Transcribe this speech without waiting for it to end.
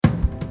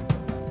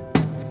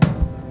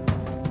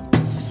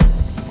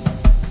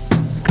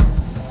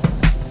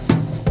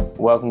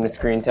Welcome to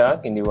Screen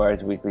Talk,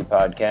 IndieWire's weekly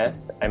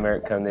podcast. I'm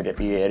Eric Cohn, the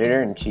deputy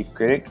editor and chief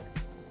critic,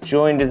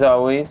 joined as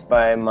always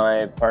by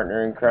my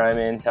partner in crime,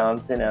 Ann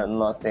Thompson, out in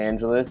Los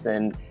Angeles.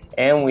 And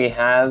we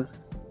have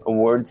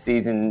award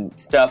season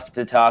stuff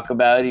to talk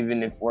about,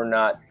 even if we're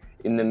not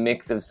in the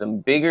mix of some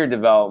bigger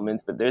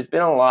developments. But there's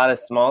been a lot of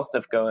small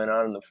stuff going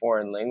on in the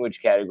foreign language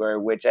category,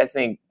 which I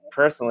think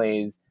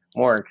personally is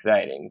more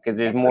exciting because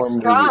there's more It's a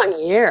strong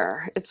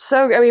year. It's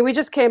so, we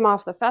just came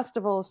off the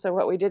festival, so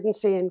what we didn't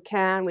see in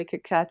Cannes, we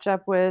could catch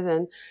up with,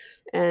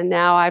 and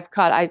now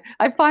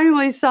I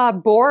finally saw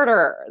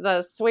Border,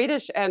 the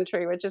Swedish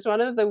entry, which is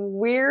one of the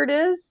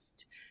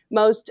weirdest,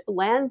 most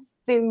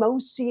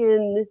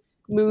Lanthimosian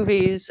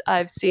movies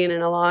I've seen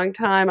in a long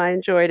time. I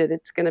enjoyed it.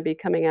 It's going to be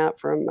coming out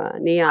from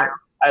Neon.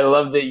 I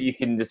love that you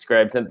can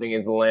describe something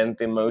as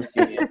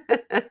Lanthimosian.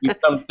 You've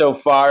come so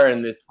far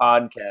in this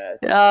podcast.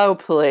 Oh,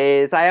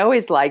 please. I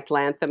always liked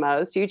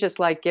Lanthimos. You just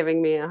like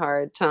giving me a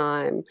hard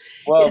time.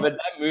 Well, but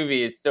that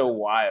movie is so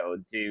wild,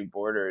 too.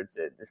 Border, it's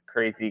this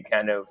crazy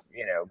kind of,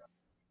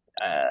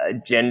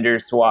 gender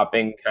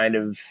swapping kind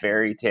of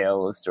fairy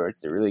tale of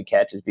sorts that really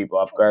catches people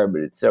off guard,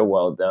 but it's so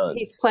well done.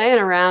 He's playing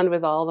around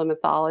with all the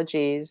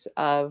mythologies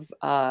of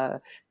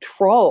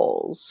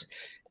trolls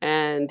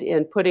and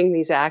in putting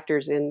these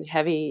actors in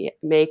heavy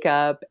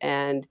makeup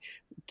and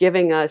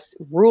giving us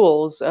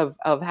rules of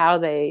how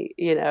they,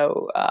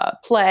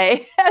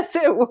 play, as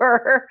it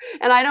were.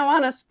 And I don't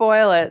want to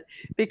spoil it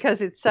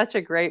because it's such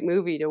a great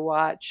movie to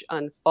watch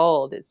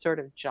unfold. It's sort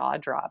of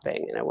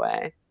jaw-dropping in a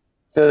way.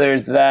 So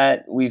there's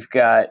that. We've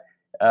got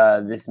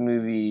this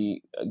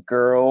movie,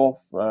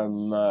 Girl,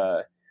 from,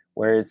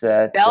 where is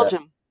that?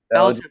 Belgium.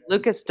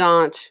 Lucas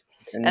Dont.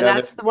 And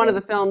that's one of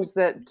the films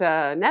that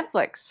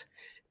Netflix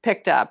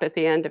picked up at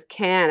the end of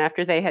Cannes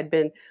after they had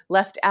been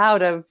left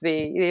out of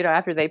the,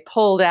 after they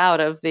pulled out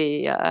of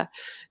the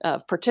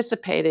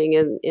participating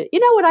in. You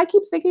know what I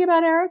keep thinking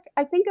about, Eric?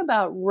 I think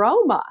about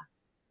Roma.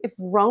 If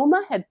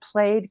Roma had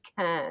played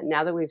Cannes,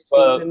 now that we've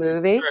seen the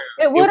movie,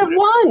 it would have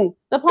won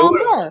the Palme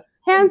d'Or,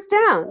 hands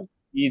down.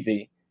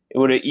 Easy. It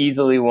would have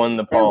easily won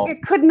the Palme.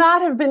 It could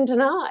not have been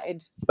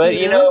denied. But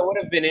it would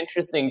have been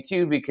interesting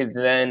too, because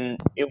then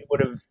it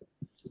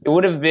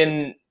would have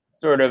been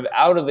sort of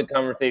out of the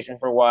conversation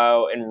for a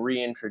while and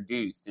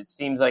reintroduced. It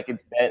seems like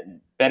it's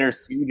better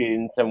suited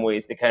in some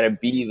ways to kind of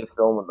be the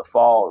film of the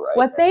fall, right?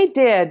 What they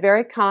did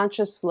very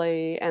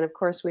consciously, and of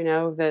course we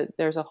know that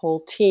there's a whole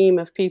team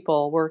of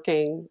people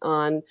working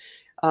on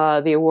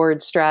the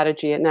award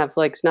strategy at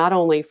Netflix, not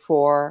only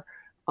for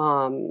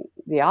the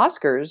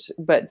Oscars,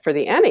 but for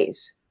the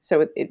Emmys.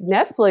 So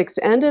Netflix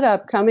ended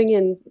up coming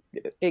in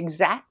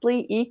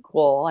exactly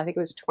equal. I think it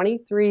was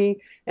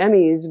 23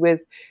 Emmys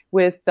with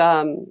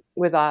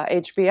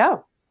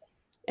HBO,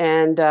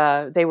 and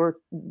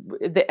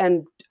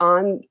and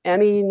on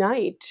Emmy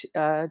night,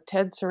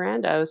 Ted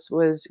Sarandos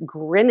was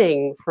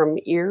grinning from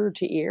ear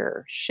to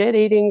ear,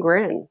 shit-eating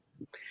grin.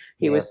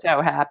 He was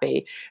so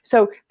happy.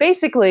 So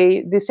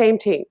basically, the same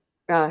team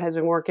has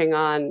been working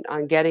on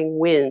getting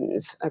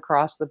wins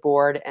across the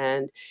board,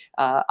 and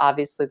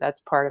obviously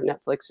that's part of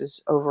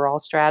Netflix's overall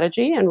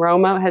strategy. And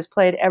Roma has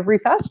played every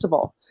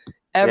festival,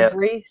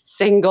 every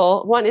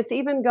single one. It's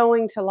even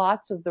going to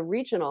lots of the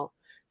regional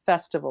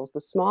festivals, the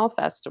small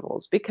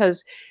festivals,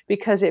 because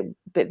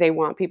they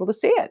want people to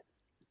see it.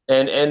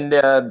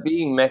 And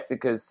being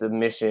Mexico's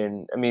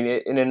submission, I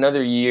mean, in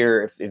another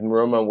year, if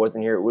Roma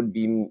wasn't here, it would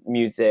be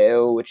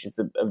Museo, which is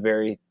a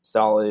very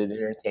solid,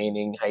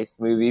 entertaining heist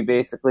movie,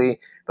 basically.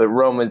 But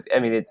Roma's, I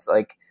mean, it's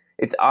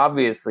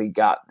obviously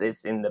got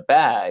this in the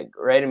bag,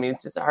 right? I mean,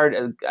 it's just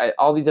hard.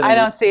 All these other. I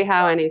don't see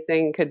how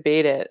anything could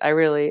beat it. I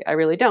really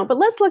don't. But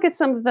let's look at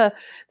some of the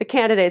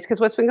candidates, because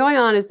what's been going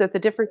on is that the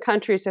different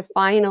countries have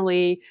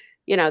finally,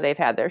 they've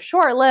had their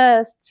short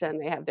lists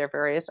and they have their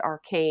various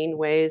arcane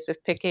ways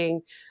of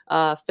picking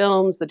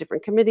films, the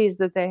different committees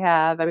that they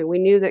have. I mean, we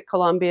knew that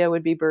Colombia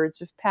would be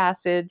Birds of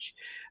Passage,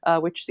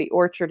 which the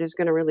Orchard is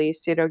going to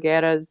release, Ciro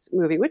Guerra's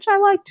movie, which I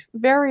liked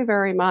very,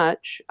 very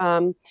much.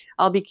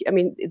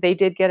 They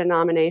did get a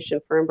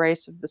nomination for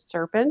Embrace of the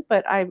Serpent,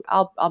 but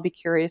I'll be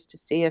curious to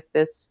see if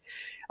this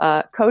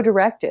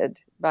co-directed,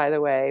 by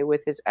the way,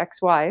 with his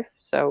ex-wife.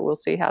 So we'll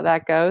see how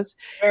that goes.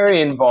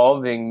 Very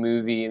involving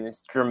movie, and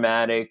this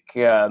dramatic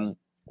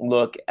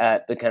look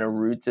at the kind of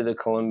roots of the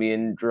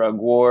Colombian drug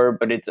war.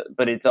 But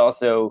it's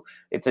also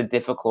a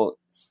difficult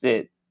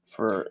sit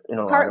for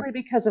partly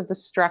because of the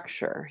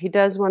structure. He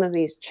does one of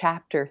these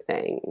chapter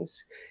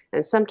things,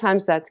 and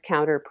sometimes that's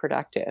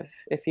counterproductive.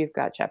 If you've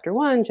got chapter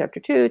 1, chapter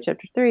 2,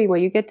 chapter 3, well,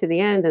 you get to the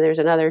end and there's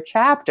another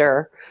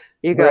chapter,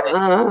 you go,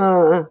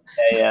 right.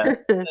 Yeah.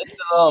 It's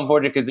a little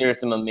unfortunate because there are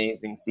some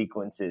amazing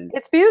sequences.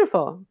 It's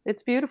beautiful,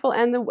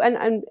 and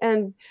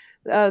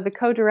the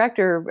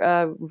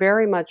co-director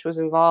very much was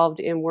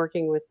involved in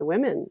working with the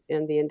women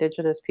and the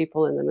indigenous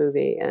people in the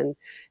movie, and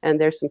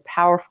there's some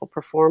powerful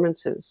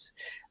performances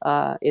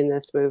in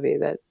this movie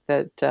that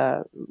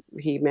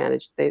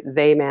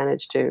they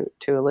managed to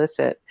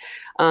elicit.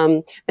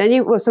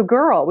 So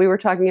Girl, we were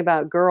talking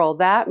about Girl.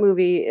 That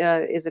movie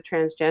is a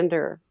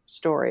transgender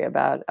story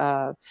about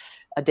a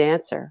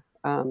dancer,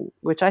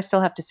 which I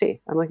still have to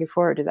see. I'm looking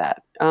forward to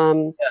that.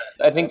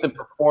 I think the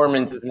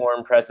performance is more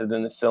impressive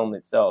than the film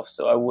itself,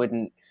 so I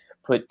wouldn't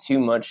put too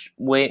much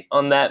weight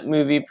on that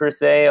movie per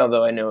se,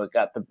 although I know it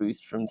got the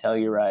boost from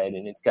Telluride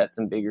and it's got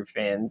some bigger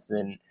fans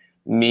than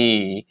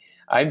me.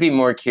 I'd be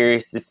more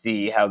curious to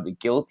see how The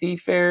Guilty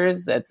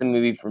fares. That's a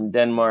movie from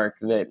Denmark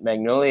that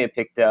Magnolia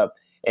picked up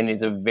and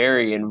is a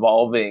very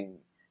involving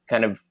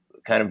kind of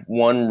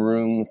one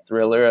room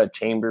thriller, a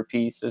chamber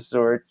piece of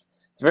sorts.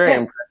 It's very It,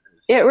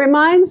 impressive. it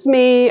reminds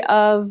me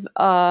of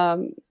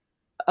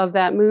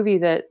that movie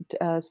that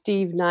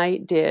Steve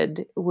Knight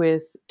did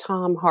with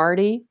Tom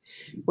Hardy,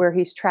 where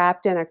he's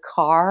trapped in a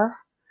car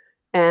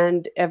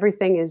and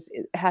everything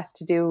has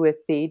to do with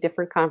the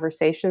different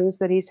conversations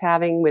that he's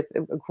having with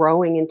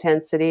growing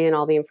intensity and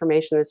all the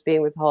information that's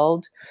being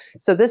withheld.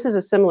 So this is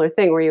a similar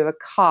thing where you have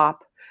a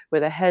cop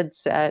with a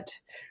headset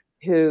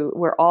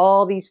where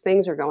all these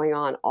things are going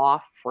on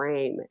off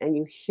frame and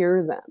you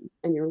hear them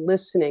and you're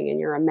listening and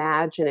you're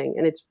imagining,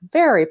 and it's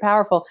very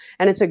powerful,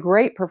 and it's a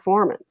great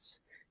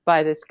performance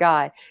by this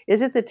guy.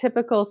 Is it the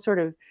typical sort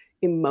of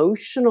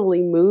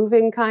emotionally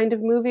moving kind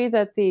of movie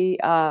that the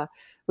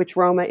which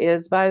Roma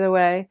is, by the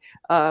way,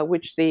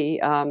 which the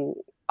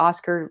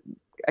Oscar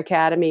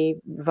Academy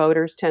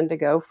voters tend to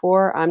go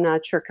for? I'm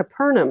not sure.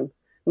 Capernaum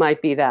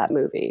might be that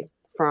movie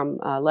from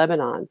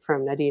Lebanon,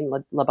 from Nadine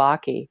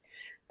Labaki.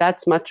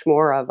 That's much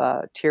more of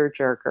a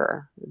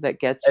tearjerker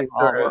that gets you That's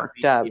all sort of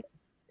worked up.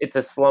 it's a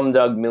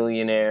Slumdog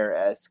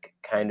Millionaire-esque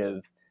kind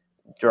of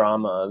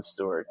drama of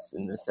sorts,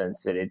 in the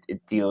sense that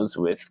it deals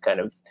with kind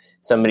of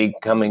somebody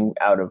coming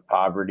out of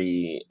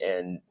poverty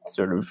and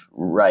sort of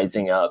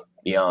rising up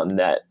beyond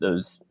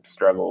those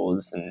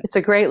struggles, and It's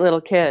a great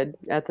little kid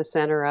at the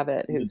center of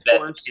it the who's best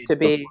forced kid to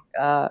before. be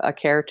a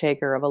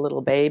caretaker of a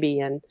little baby,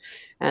 and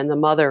the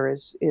mother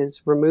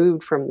is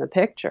removed from the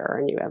picture,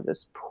 and you have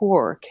this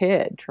poor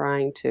kid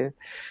trying to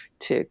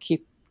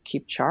keep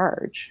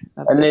charge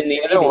of And this then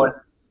the other one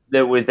baby.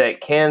 that was at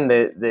Cannes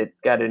that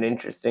got an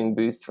interesting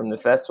boost from the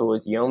festival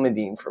was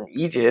Yomedine from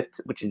Egypt,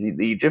 which is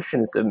the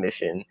Egyptian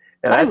submission.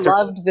 Now I that's a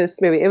loved this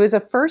movie. It was a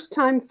first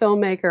time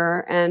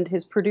filmmaker and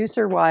his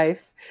producer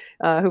wife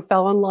who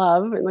fell in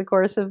love in the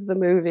course of the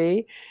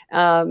movie.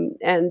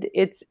 And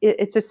it's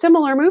a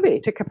similar movie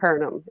to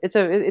Capernaum.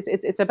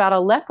 It's about a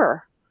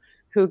leper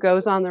who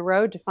goes on the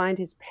road to find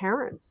his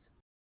parents.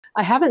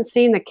 I haven't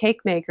seen the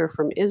Cake Maker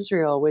from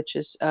Israel,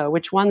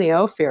 which won the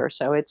Ophir,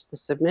 so it's the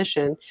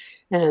submission,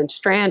 and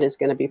Strand is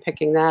going to be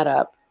picking that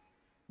up.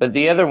 But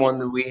the other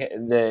one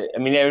I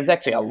mean, there was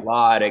actually a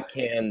lot at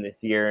Cannes this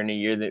year, in a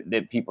year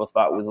that people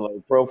thought was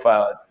low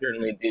profile. It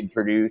certainly did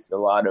produce a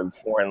lot of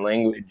foreign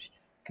language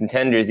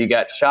contenders. You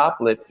got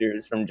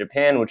Shoplifters from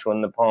Japan, which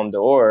won the Palme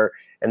d'Or,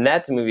 and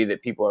that's a movie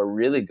that people are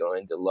really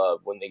going to love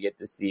when they get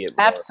to see it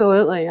more.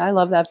 Absolutely, I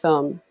love that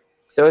film.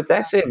 So it's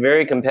actually a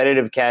very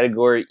competitive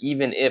category,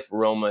 even if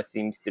Roma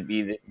seems to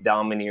be this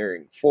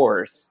domineering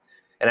force.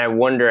 And I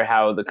wonder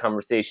how the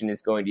conversation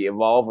is going to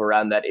evolve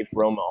around that if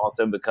Roma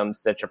also becomes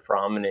such a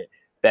prominent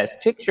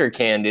Best Picture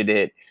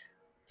candidate.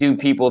 Do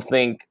people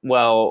think,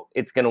 well,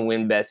 it's going to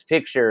win Best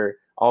Picture?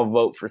 I'll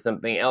vote for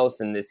something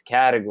else in this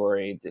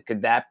category.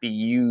 Could that be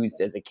used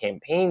as a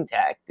campaign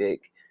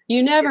tactic?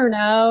 You never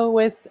know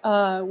with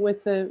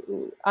the.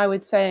 I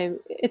would say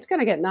it's going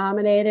to get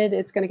nominated.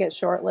 It's going to get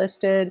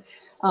shortlisted.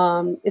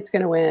 It's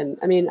going to win.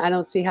 I mean, I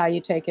don't see how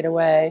you take it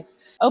away.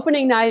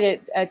 Opening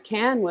night at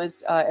Cannes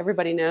was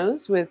everybody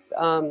knows with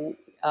the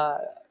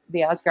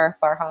Asghar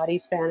Farhadi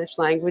Spanish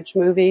language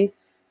movie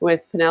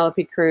with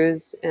Penelope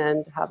Cruz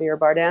and Javier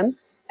Bardem,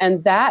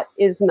 and that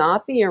is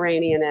not the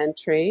Iranian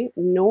entry,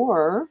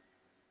 nor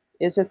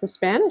is it the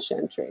Spanish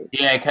entry.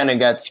 Yeah, I kind of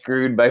got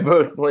screwed by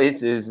both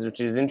places, which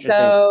is interesting.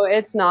 So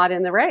it's not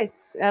in the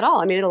race at all.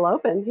 I mean, it'll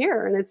open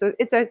here, and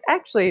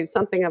actually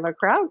something of a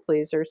crowd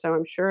pleaser. So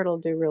I'm sure it'll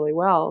do really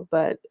well,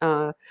 but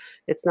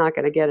it's not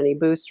going to get any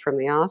boost from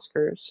the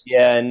Oscars.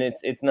 Yeah, and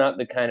it's not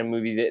the kind of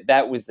movie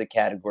that was the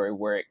category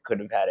where it could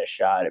have had a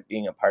shot at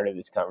being a part of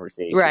this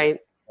conversation. Right.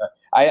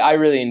 I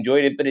really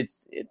enjoyed it, but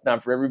it's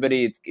not for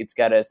everybody. It's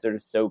got a sort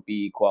of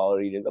soapy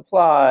quality to the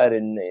plot,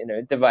 and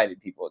it divided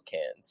people at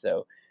Cannes.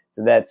 So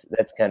that's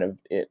kind of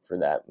it for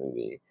that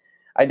movie.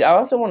 I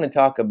also want to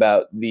talk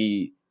about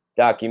the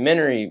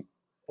documentary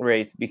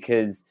race,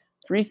 because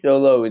Free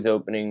Solo is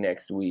opening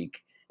next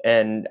week,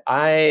 and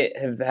I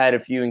have had a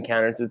few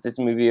encounters with this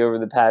movie over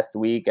the past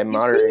week. I You've seen it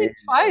moderated.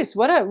 twice.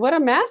 What a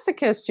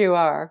masochist you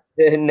are.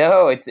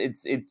 No,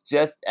 it's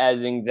just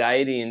as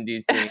anxiety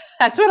inducing,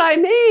 That's what I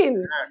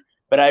mean.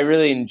 but I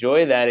really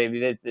enjoy that. I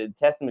mean, it's a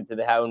testament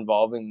to how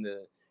involving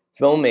the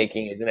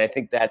filmmaking is, and I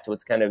think that's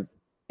what's kind of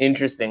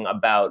interesting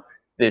about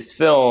this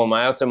film.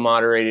 I also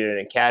moderated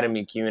an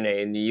Academy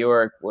Q&A in New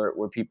York where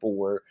people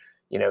were,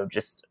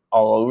 just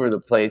all over the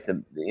place,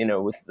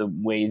 with the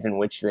ways in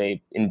which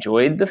they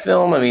enjoyed the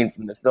film. I mean,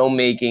 from the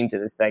filmmaking to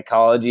the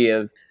psychology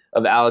of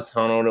Alex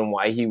Honnold and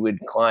why he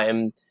would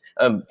climb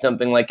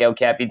something like El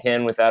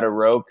Capitan without a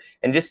rope,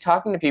 and just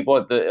talking to people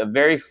at a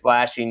very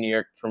flashy New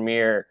York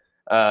premiere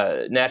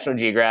National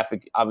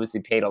Geographic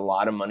obviously paid a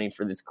lot of money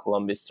for this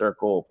Columbus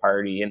Circle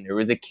party, and there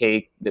was a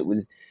cake that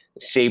was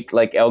shaped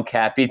like El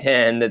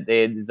Capitan that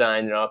they had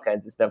designed and all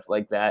kinds of stuff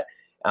like that.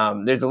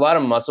 There's a lot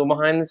of muscle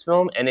behind this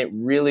film, and it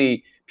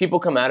really people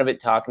come out of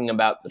it talking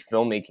about the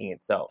filmmaking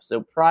itself.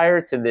 So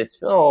prior to this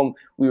film,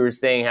 we were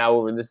saying how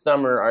over the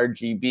summer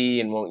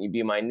RGB and Won't You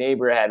Be My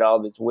Neighbor had all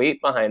this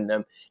weight behind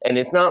them, and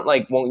it's not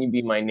like Won't You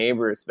Be My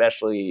Neighbor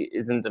especially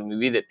isn't a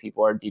movie that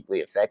people are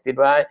deeply affected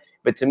by,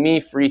 but to me,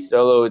 Free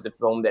Solo is a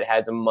film that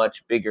has a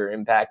much bigger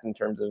impact in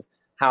terms of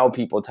how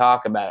people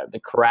talk about it, the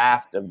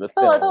craft of the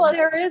film. Well, if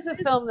there is a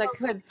film that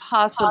could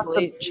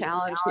possibly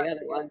challenge the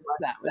other ones,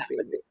 that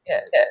would be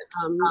it,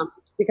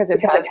 because it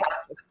has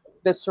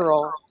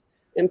visceral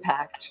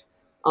impact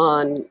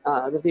on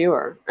the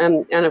viewer,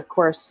 and of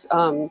course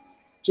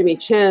Jimmy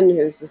Chin,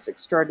 who's this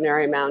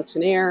extraordinary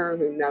mountaineer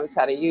who knows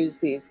how to use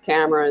these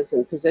cameras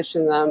and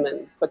position them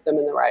and put them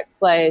in the right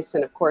place,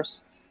 and of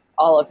course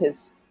all of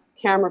his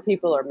camera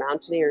people are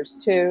mountaineers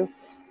too.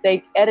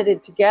 They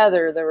edited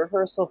together the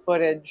rehearsal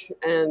footage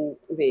and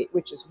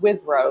which is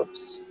with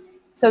ropes,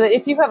 so that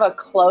if you have a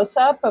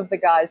close-up of the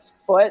guy's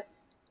foot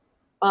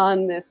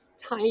on this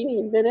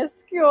tiny,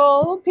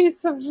 minuscule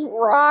piece of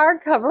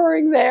rock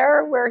hovering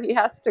there where he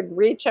has to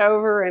reach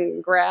over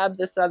and grab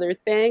this other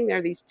thing. There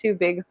are these two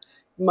big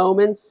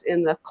moments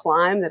in the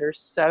climb that are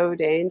so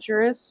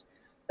dangerous.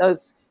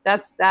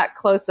 That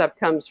close-up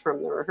comes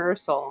from the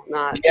rehearsal,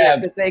 not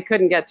because they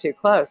couldn't get too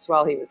close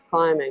while he was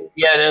climbing.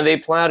 Yeah, no, they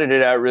plotted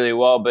it out really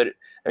well, but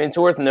I mean, it's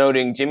worth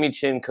noting Jimmy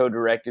Chin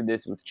co-directed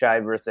this with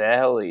Chai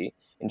Versailles,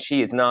 and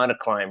she is not a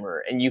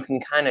climber, and you can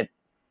kind of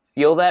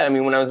feel that. I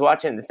mean, when I was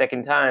watching it the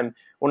second time,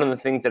 one of the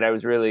things that I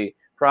was really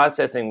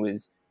processing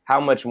was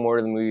how much more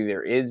of the movie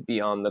there is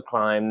beyond the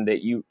climb.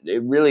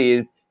 It really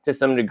is to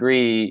some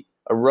degree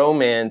a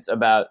romance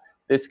about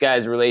this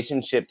guy's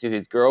relationship to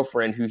his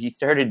girlfriend, who he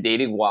started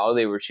dating while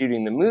they were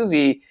shooting the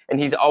movie, and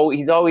he's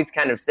always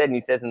kind of said, and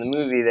he says in the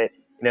movie that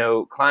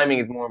climbing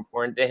is more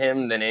important to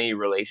him than any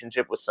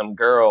relationship with some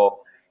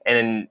girl,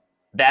 and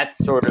that's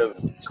sort of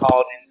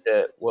called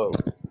into whoa.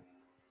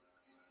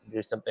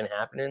 There's something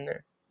happening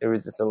there. There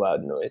was just a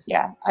loud noise.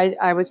 Yeah,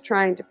 I was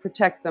trying to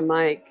protect the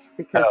mic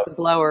because the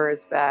blower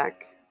is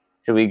back.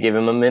 Should we give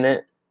him a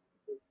minute?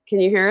 Can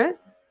you hear it?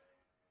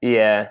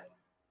 Yeah.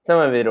 Some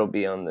of it will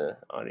be on the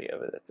audio,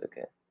 but that's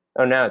okay.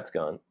 Oh, now it's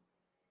gone.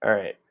 All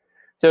right.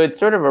 So it's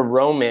sort of a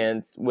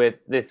romance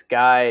with this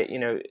guy.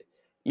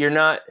 You're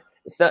not,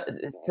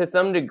 to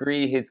some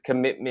degree, his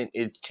commitment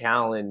is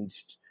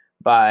challenged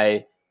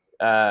by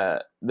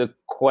the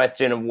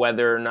question of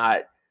whether or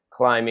not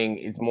climbing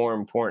is more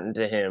important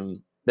to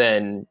him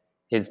than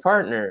his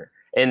partner.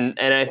 And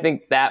I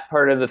think that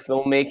part of the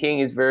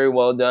filmmaking is very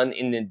well done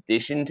in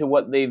addition to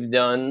what they've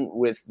done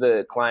with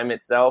the climb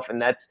itself. And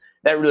that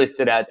really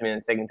stood out to me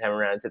the second time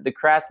around. Is that the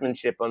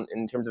craftsmanship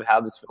in terms of how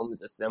this film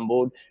is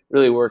assembled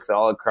really works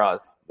all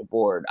across the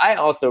board. I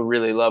also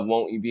really love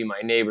Won't You Be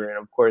My Neighbor. And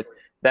of course,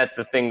 that's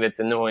the thing that's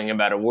annoying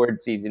about award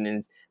season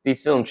is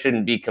these films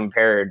shouldn't be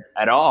compared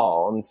at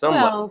all. In some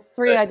way.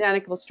 Three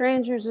Identical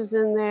Strangers is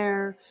in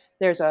there.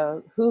 There's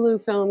a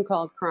Hulu film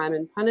called Crime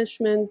and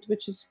Punishment,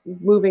 which is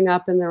moving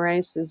up in the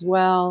race as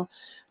well.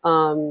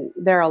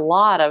 There are a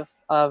lot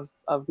of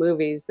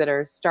movies that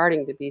are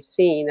starting to be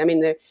seen. I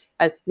mean,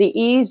 the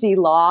easy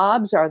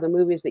lobs are the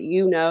movies that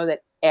that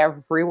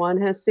everyone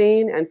has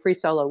seen, and Free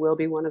Solo will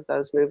be one of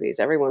those movies.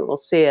 Everyone will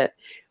see it.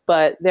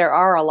 But there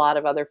are a lot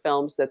of other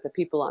films that the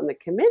people on the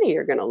committee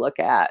are going to look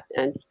at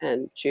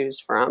and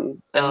choose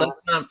from. And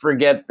let's not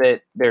forget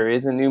that there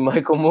is a new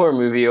Michael Moore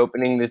movie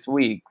opening this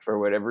week, for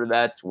whatever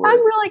that's worth.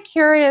 I'm really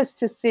curious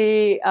to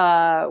see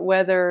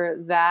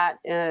whether that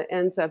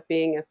ends up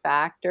being a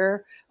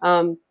factor.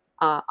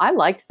 I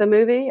liked the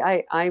movie.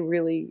 I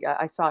really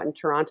saw it in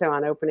Toronto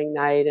on opening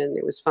night, and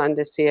it was fun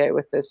to see it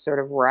with this sort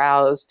of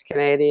roused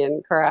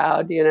Canadian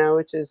crowd,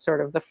 which is sort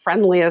of the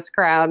friendliest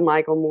crowd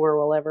Michael Moore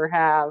will ever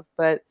have.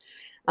 But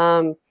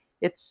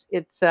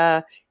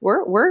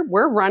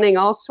we're running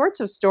all sorts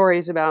of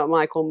stories about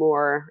Michael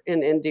Moore in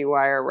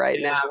IndieWire right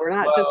now. We're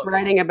not just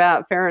writing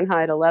about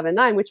Fahrenheit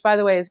 11/9, which, by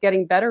the way, is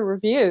getting better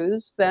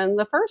reviews than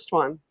the first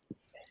one.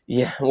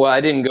 Yeah, well, I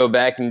didn't go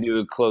back and do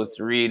a close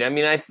read. I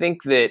mean, I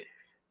think that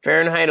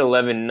Fahrenheit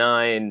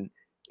 11/9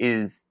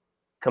 is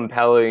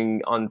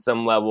compelling on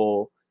some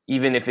level,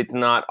 even if it's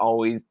not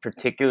always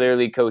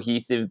particularly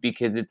cohesive,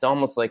 because it's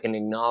almost like an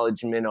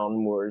acknowledgement on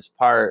Moore's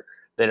part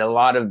that a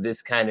lot of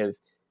this kind of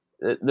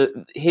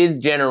his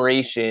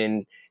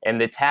generation and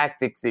the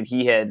tactics that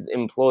he has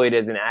employed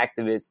as an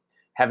activist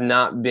have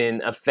not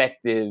been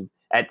effective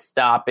at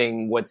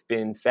stopping what's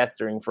been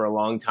festering for a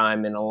long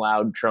time and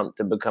allowed Trump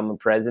to become a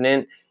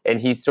president. And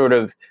he's sort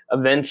of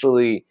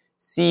eventually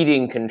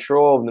ceding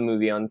control of the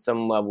movie on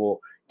some level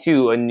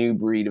to a new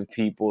breed of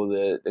people,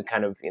 the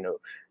kind of, the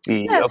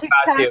yes, he's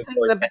passing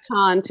the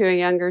baton to a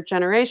younger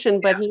generation,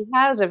 but he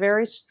has a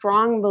very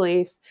strong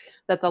belief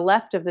that the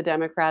left of the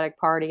Democratic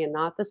Party and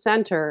not the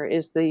center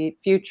is the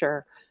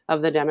future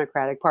of the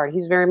Democratic Party.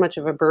 He's very much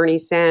of a Bernie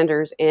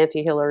Sanders,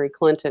 anti-Hillary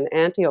Clinton,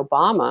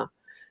 anti-Obama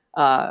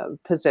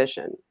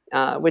position,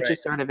 which Right.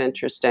 is sort of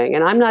interesting.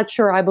 And I'm not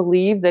sure I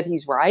believe that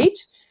he's right,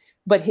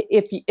 but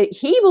if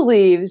he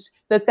believes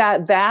that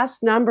that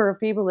vast number of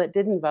people that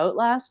didn't vote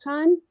last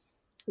time,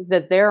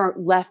 that they're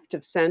left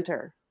of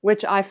center,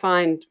 which I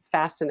find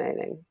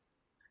fascinating.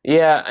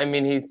 Yeah, I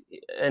mean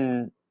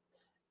and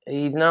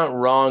he's not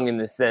wrong in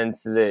the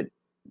sense that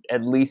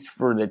at least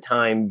for the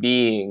time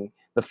being,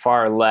 the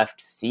far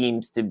left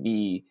seems to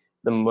be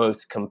the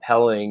most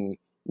compelling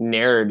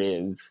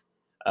narrative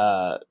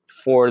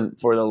for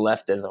the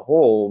left as a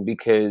whole,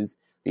 because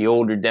the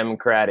older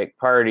Democratic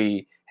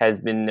Party has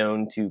been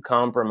known to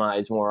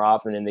compromise more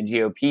often, and the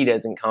GOP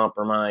doesn't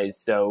compromise,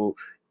 so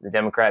the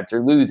Democrats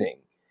are losing,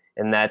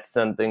 and that's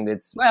something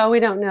that's Well, we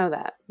don't know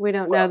that. We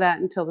don't know well, that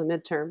until the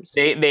midterms.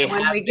 they And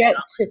when have we been get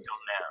up to until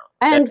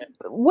now. and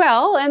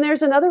well, and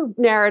there's another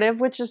narrative,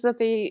 which is that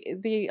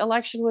the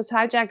election was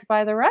hijacked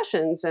by the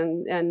Russians,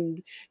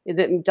 and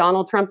that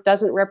Donald Trump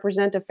doesn't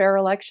represent a fair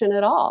election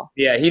at all.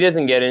 Yeah, he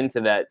doesn't get into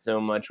that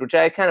so much, which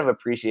I kind of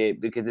appreciate,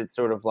 because it's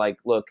sort of like,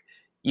 look,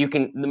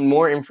 the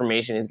more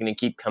information is going to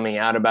keep coming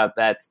out about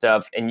that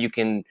stuff, and you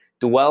can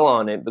dwell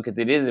on it because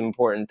it is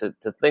important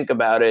to think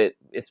about it,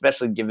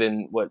 especially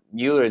given what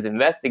Mueller is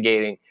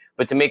investigating.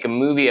 But to make a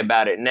movie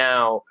about it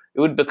now,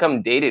 it would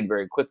become dated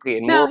very quickly,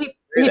 and No, more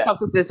he that.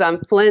 focuses on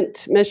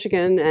Flint,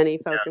 Michigan, and he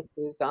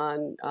focuses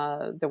on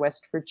the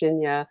West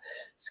Virginia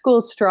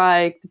school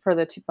strike for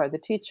the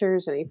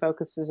teachers, and he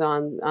focuses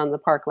on the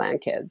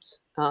Parkland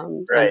kids,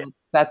 Right. and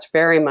that's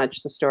very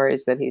much the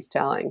stories that he's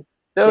telling.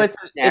 So Yeah, it's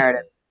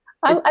narrative.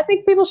 it's I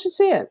think people should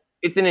see it.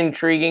 it's an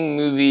intriguing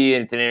movie.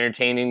 It's an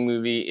entertaining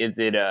movie. Is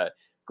it a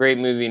great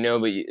movie? No,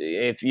 but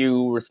if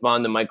you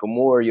respond to Michael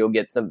Moore, you'll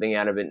get something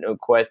out of it, no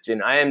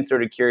question. I am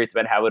sort of curious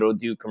about how it'll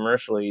do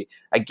commercially.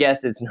 I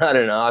guess it's not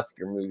an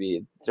Oscar movie.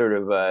 It's sort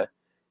of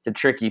it's a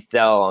tricky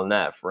sell on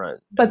that front.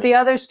 I But mean, the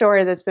other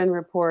story that's been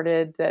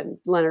reported that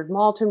Leonard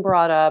Maltin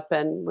brought up,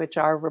 and which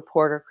our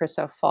reporter Chris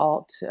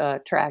O'Falt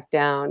tracked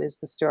down, is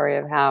the story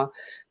of how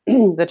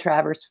the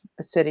Traverse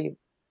City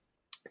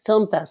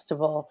Film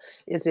Festival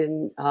is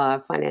in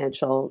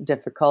financial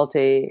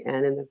difficulty,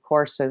 and in the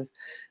course of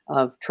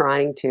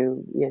trying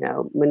to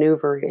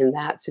maneuver in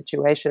that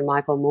situation,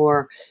 Michael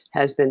Moore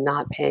has been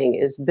not paying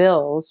his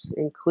bills,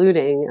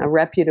 including a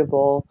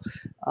reputable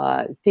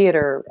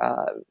theater,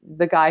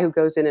 the guy who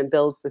goes in and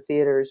builds the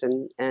theaters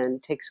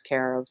and takes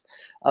care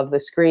of the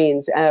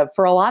screens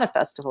for a lot of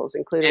festivals,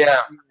 including yeah,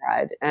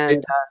 Telluride, and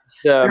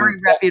it's very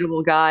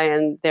reputable guy,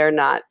 and they're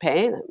not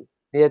paying him.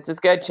 yeah, it's this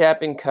guy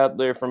Chapin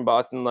Cutler from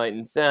Boston Light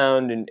and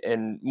Sound,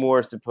 and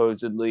Moore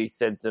supposedly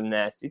said some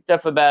nasty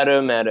stuff about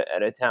him at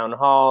a town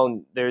hall.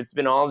 And there's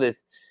been all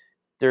this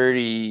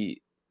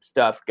dirty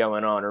stuff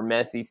going on, or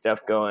messy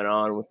stuff going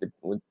on with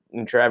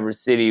in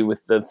Traverse City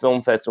with the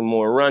film festival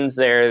Moore runs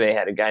there. They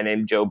had a guy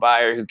named Joe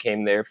Byer who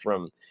came there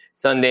from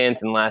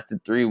Sundance and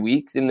lasted 3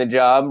 weeks in the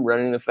job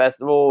running the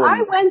festival. I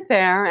And went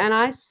there and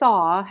I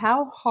saw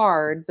how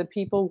hard the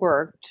people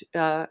worked,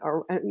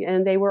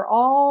 and they were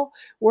all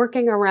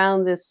working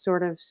around this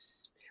sort of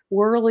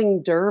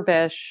whirling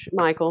dervish,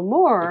 Michael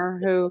Moore,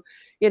 who,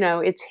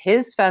 it's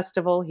his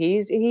festival.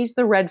 He's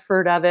the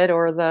Redford of it,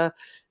 or the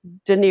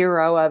De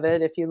Niro of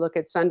it. If you look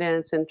at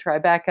Sundance and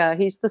Tribeca,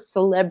 he's the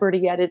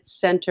celebrity at its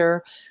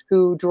center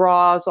who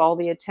draws all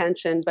the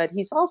attention, but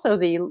he's also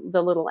the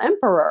little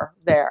emperor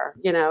there,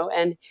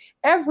 and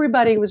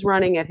everybody was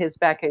running at his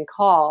beck and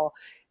call.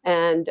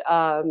 And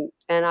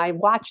I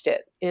watched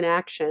it in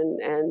action,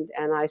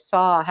 and I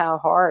saw how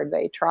hard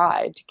they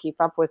tried to keep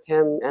up with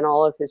him and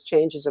all of his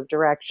changes of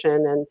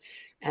direction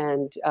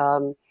and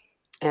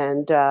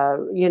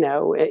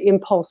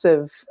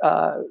impulsive,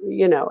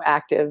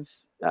 active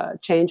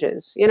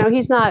changes.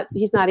 He's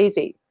not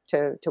easy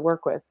to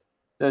work with.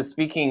 so,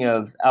 speaking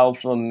of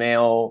alpha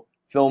male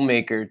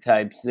filmmaker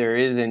types, there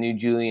is a new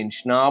Julian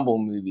Schnabel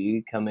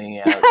movie coming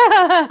out.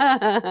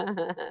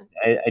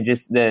 I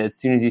just as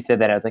soon as you said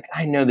that, I was like,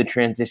 I know the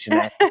transition.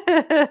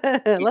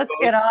 Let's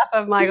get off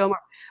of Michael Moore.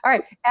 All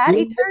right, At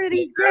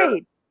Eternity's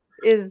Gate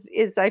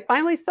is I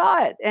finally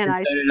saw it, and And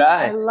I so did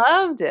I I.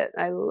 loved it.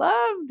 I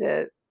loved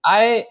it.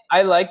 I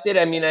liked it.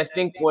 I mean, I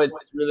think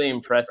what's really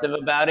impressive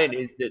about it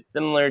is that,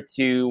 similar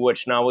to what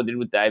Schnabel did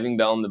with Diving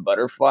Bell and the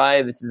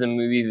Butterfly, this is a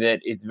movie that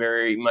is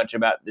very much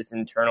about this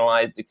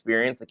internalized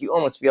experience. Like, you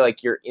almost feel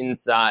like you're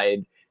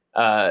inside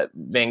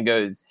Van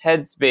Gogh's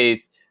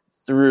headspace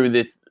through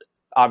this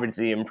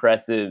obviously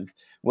impressive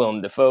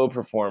Willem Dafoe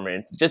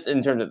performance. Just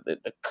in terms of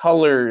the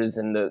colors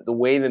and the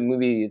way the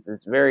movie is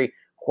this very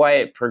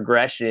quiet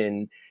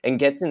progression, and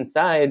gets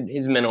inside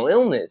his mental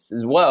illness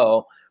as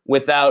well,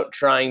 without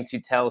trying to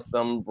tell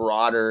some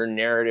broader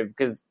narrative,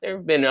 because there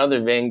have been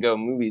other Van Gogh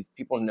movies.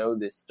 People know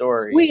this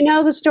story. We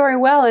know the story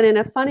well, and in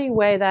a funny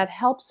way, that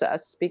helps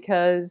us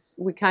because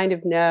we kind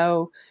of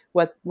know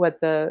what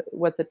the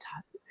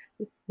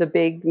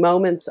big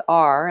moments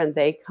are, and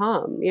they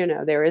come.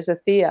 There is a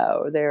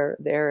Theo. There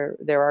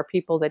are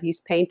people that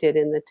he's painted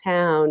in the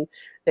town.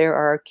 There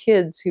are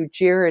kids who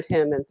jeer at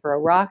him and throw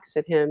rocks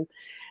at him,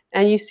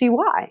 and you see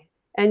why.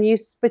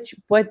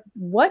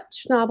 What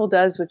Schnabel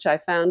does, which I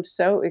found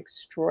so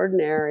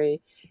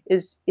extraordinary,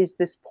 is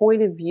this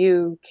point of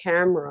view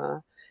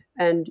camera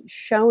and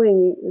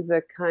showing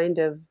the kind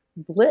of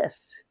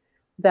bliss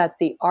that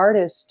the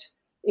artist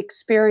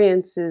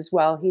experiences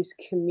while he's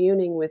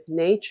communing with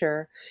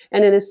nature.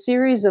 And in a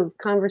series of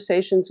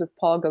conversations with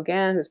Paul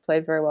Gauguin, who's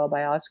played very well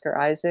by Oscar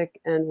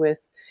Isaac, and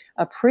with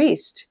a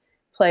priest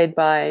played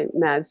by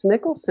Mads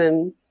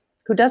Mikkelsen,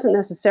 who doesn't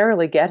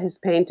necessarily get his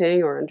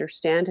painting or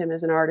understand him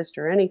as an artist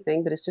or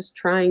anything, but is just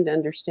trying to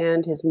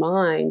understand his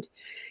mind.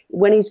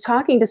 When he's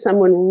talking to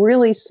someone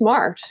really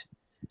smart,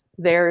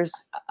 there's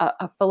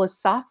a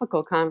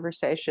philosophical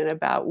conversation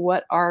about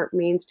what art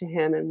means to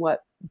him and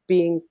what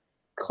being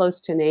close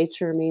to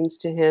nature means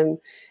to him,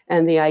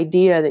 and the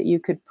idea that you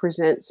could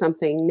present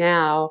something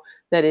now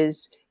that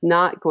is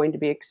not going to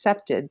be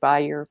accepted by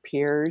your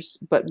peers,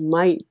 but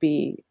might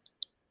be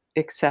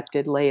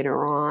accepted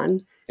later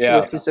on,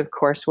 Yeah. which is, of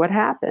course, what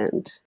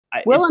happened.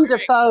 It's Willem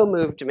Dafoe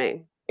moved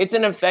me. it's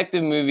an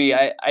effective movie.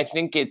 I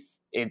think it's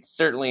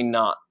certainly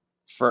not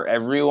for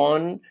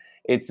everyone.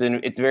 It's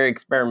very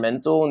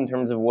experimental in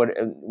terms of what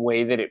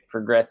way that it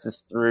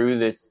progresses through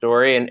this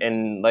story,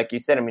 and like you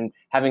said, I mean,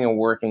 having a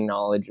working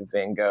knowledge of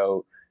Van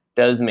Gogh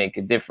does make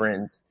a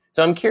difference.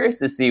 So I'm curious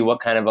to see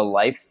what kind of a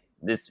life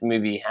this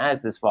movie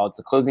has this fall. It's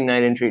the closing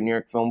night entry at New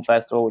York Film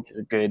Festival, which is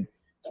a good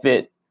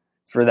fit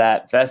for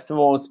that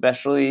festival,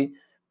 especially.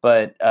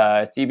 But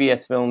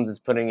CBS Films is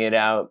putting it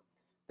out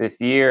this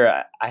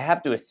year. I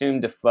have to assume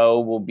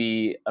Defoe will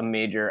be a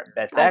major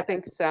Best I Actor.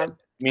 think so. I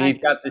mean, I he's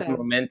think got this so.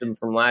 momentum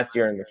from last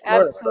year in the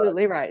Florida.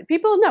 Absolutely right.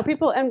 People,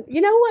 and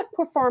you know what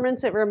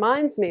performance it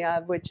reminds me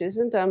of, which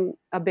isn't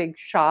a big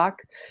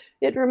shock.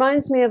 It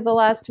reminds me of The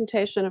Last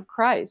Temptation of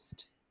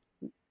Christ.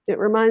 It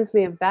reminds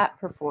me of that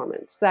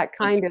performance, that That's a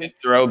kind of, good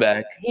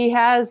throwback. he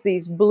has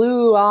these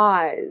blue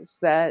eyes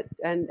that,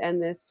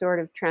 and this sort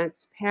of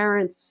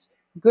transparent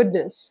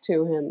goodness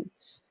to him,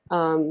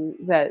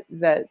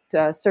 that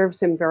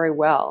serves him very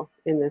well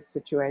in this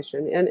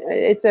situation. And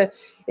it's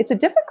a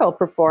difficult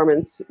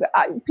performance.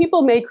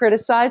 People may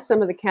criticize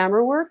some of the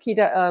camera work.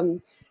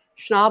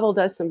 Schnabel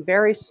does some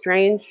very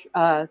strange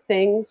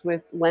things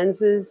with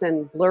lenses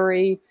and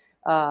blurry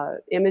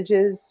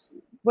images.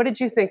 What did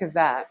you think of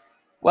that?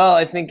 Well,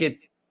 I think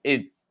it's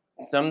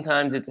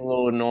sometimes it's a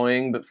little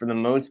annoying, but for the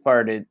most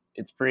part,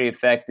 it's pretty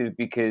effective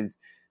because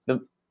the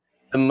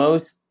the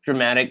most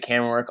dramatic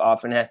camera work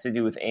often has to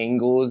do with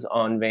angles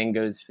on Van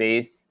Gogh's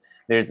face.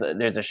 There's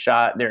a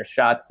shot. There are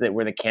shots that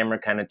where the camera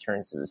kind of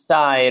turns to the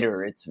side,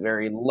 or it's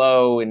very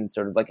low and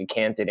sort of like a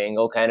canted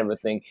angle kind of a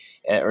thing,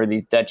 or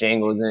these Dutch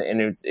angles. And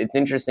it's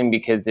interesting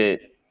because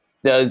it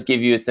does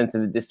give you a sense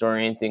of the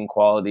disorienting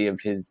quality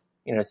of his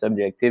Well,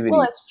 subjectivity.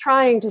 it's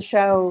trying to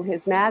show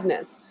his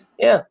madness.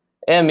 Yeah.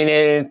 I mean,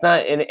 it's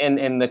not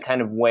in the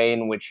kind of way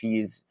in which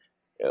he's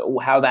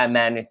how that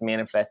madness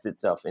manifests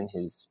itself in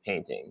his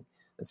painting,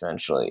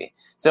 essentially.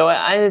 So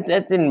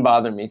that didn't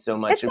bother me so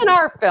much. It's an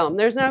art film.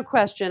 There's no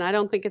question. I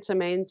don't think it's a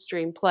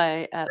mainstream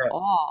play at Yeah.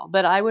 all.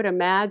 But I would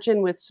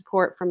imagine, with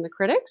support from the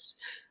critics,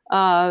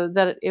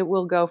 that it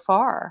will go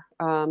far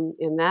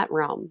in that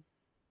realm.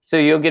 So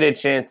you'll get a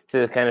chance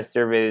to kind of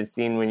survey the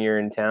scene when you're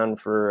in town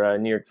for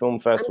New York Film I'm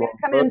going Festival.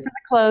 to come in for the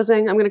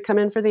closing. I'm going to come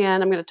in for the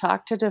end. I'm going to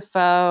talk to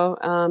Defoe,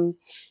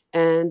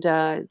 and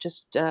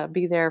just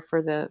be there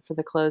for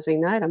the closing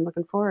night. I'm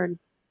looking forward.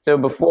 So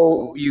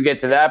before you get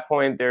to that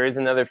point, there is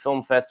another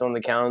film festival on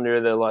the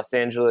calendar. The Los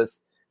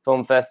Angeles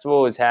Film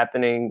Festival is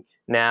happening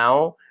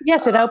now.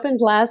 Yes, it opened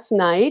last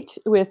night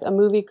with a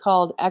movie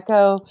called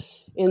Echo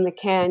in the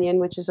Canyon,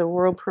 which is a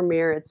world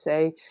premiere. It's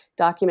a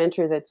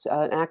documentary that's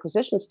an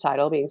acquisitions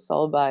title being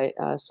sold by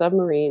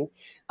Submarine.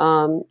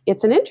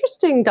 It's an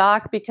interesting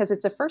doc because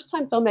it's a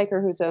first-time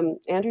filmmaker who's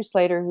Andrew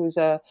Slater, who's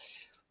a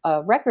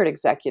record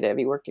executive.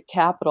 He worked at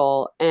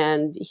Capitol,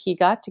 and he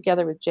got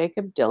together with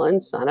Jacob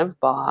Dylan, son of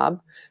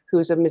Bob,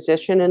 who's a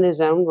musician in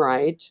his own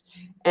right,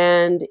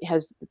 and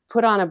has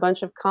put on a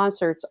bunch of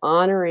concerts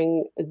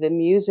honoring the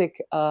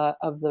music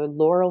of the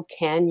Laurel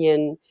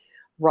Canyon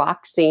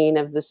rock scene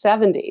of the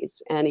 70s.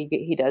 And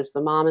he does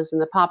the Mamas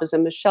and the Papas.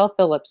 And Michelle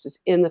Phillips is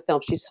in the film.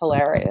 She's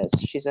hilarious.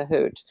 She's a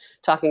hoot,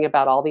 talking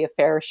about all the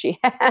affairs she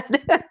had.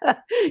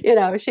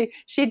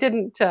 She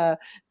didn't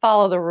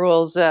follow the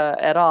rules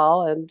at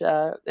all,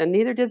 and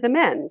neither did the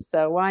men.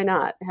 So why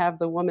not have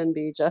the woman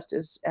be just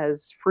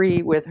as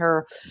free with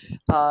her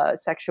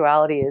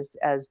sexuality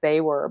as they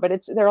were? But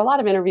there are a lot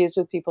of interviews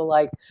with people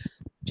like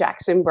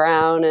Jackson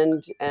Brown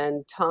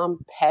and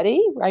Tom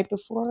Petty right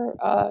before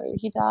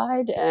he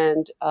died,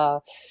 and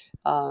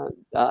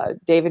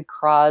David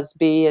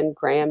Crosby and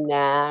Graham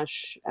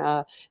Nash.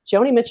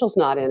 Joni Mitchell's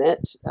not in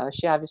it.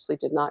 She obviously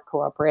did not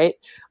cooperate.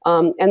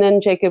 And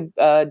then Jacob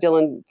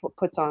Dylan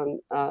puts on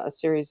a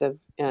series of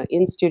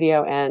in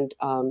studio and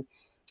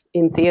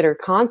in theater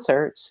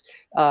concerts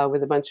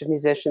with a bunch of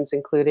musicians,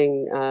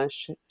 including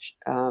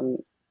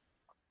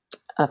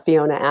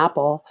Fiona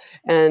Apple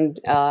and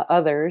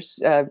others,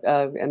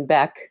 and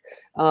Beck,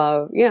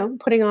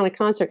 putting on a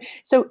concert.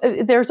 So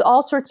there's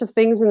all sorts of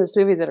things in this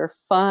movie that are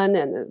fun,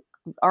 and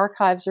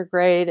archives are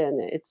great,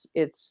 and it's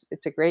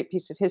a great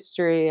piece of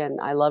history, and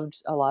I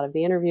loved a lot of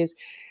the interviews.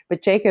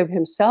 But Jacob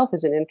himself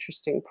is an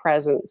interesting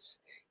presence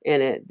in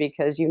it,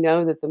 because you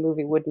know that the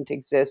movie wouldn't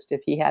exist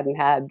if he hadn't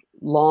had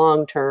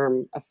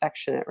long-term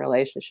affectionate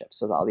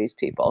relationships with all these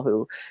people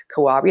who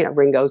cooperate.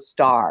 Ringo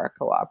Starr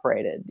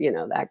cooperated,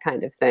 that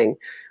kind of thing.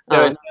 So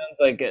it Um, sounds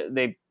like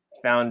they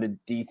found a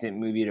decent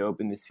movie to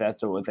open this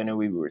festival with. I know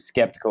we were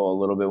skeptical a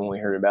little bit when we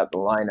heard about the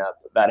lineup,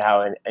 about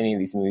how any of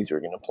these movies were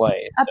going to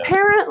play. So.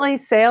 Apparently,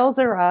 sales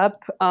are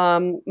up.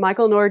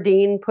 Michael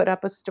Nordine put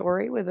up a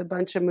story with a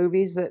bunch of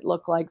movies that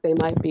look like they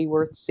might be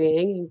worth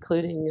seeing,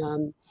 including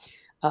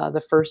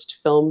the first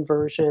film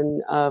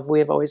version of "We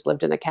Have Always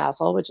Lived in the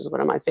Castle," which is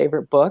one of my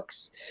favorite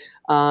books.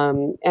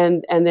 And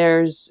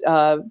there's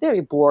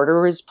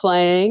Border is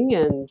playing,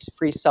 and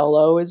Free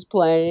Solo is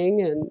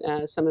playing,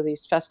 and some of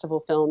these festival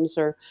films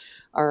are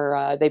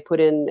they put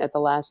in at the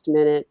last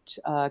minute.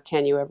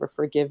 Can You Ever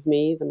Forgive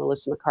Me? The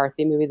Melissa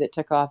McCarthy movie that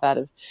took off out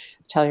of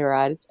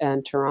Telluride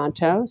and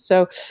Toronto.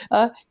 So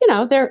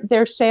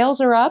their sales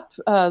are up.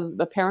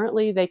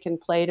 Apparently, they can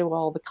play to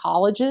all the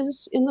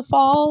colleges in the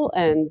fall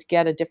and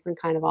get a different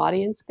kind of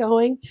audience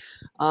going.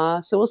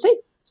 So we'll see.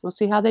 We'll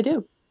see how they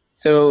do.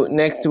 So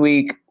next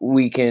week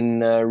we can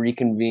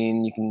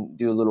reconvene. You can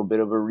do a little bit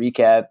of a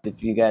recap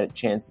if you got a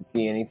chance to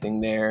see anything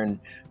there, and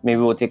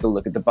maybe we'll take a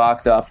look at the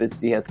box office,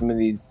 see how some of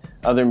these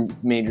other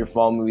major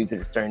fall movies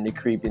that are starting to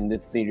creep into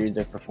theaters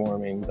are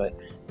performing. But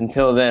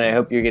until then, I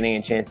hope you're getting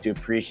a chance to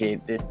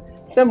appreciate this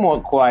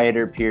somewhat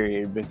quieter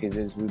period, because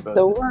as we both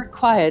the word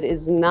quiet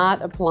is not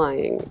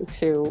applying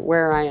to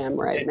where I am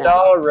right now. It's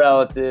all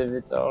relative.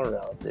 It's all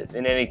relative.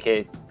 In any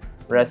case,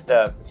 rest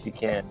up if you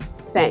can.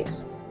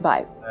 Thanks.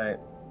 Bye. All right.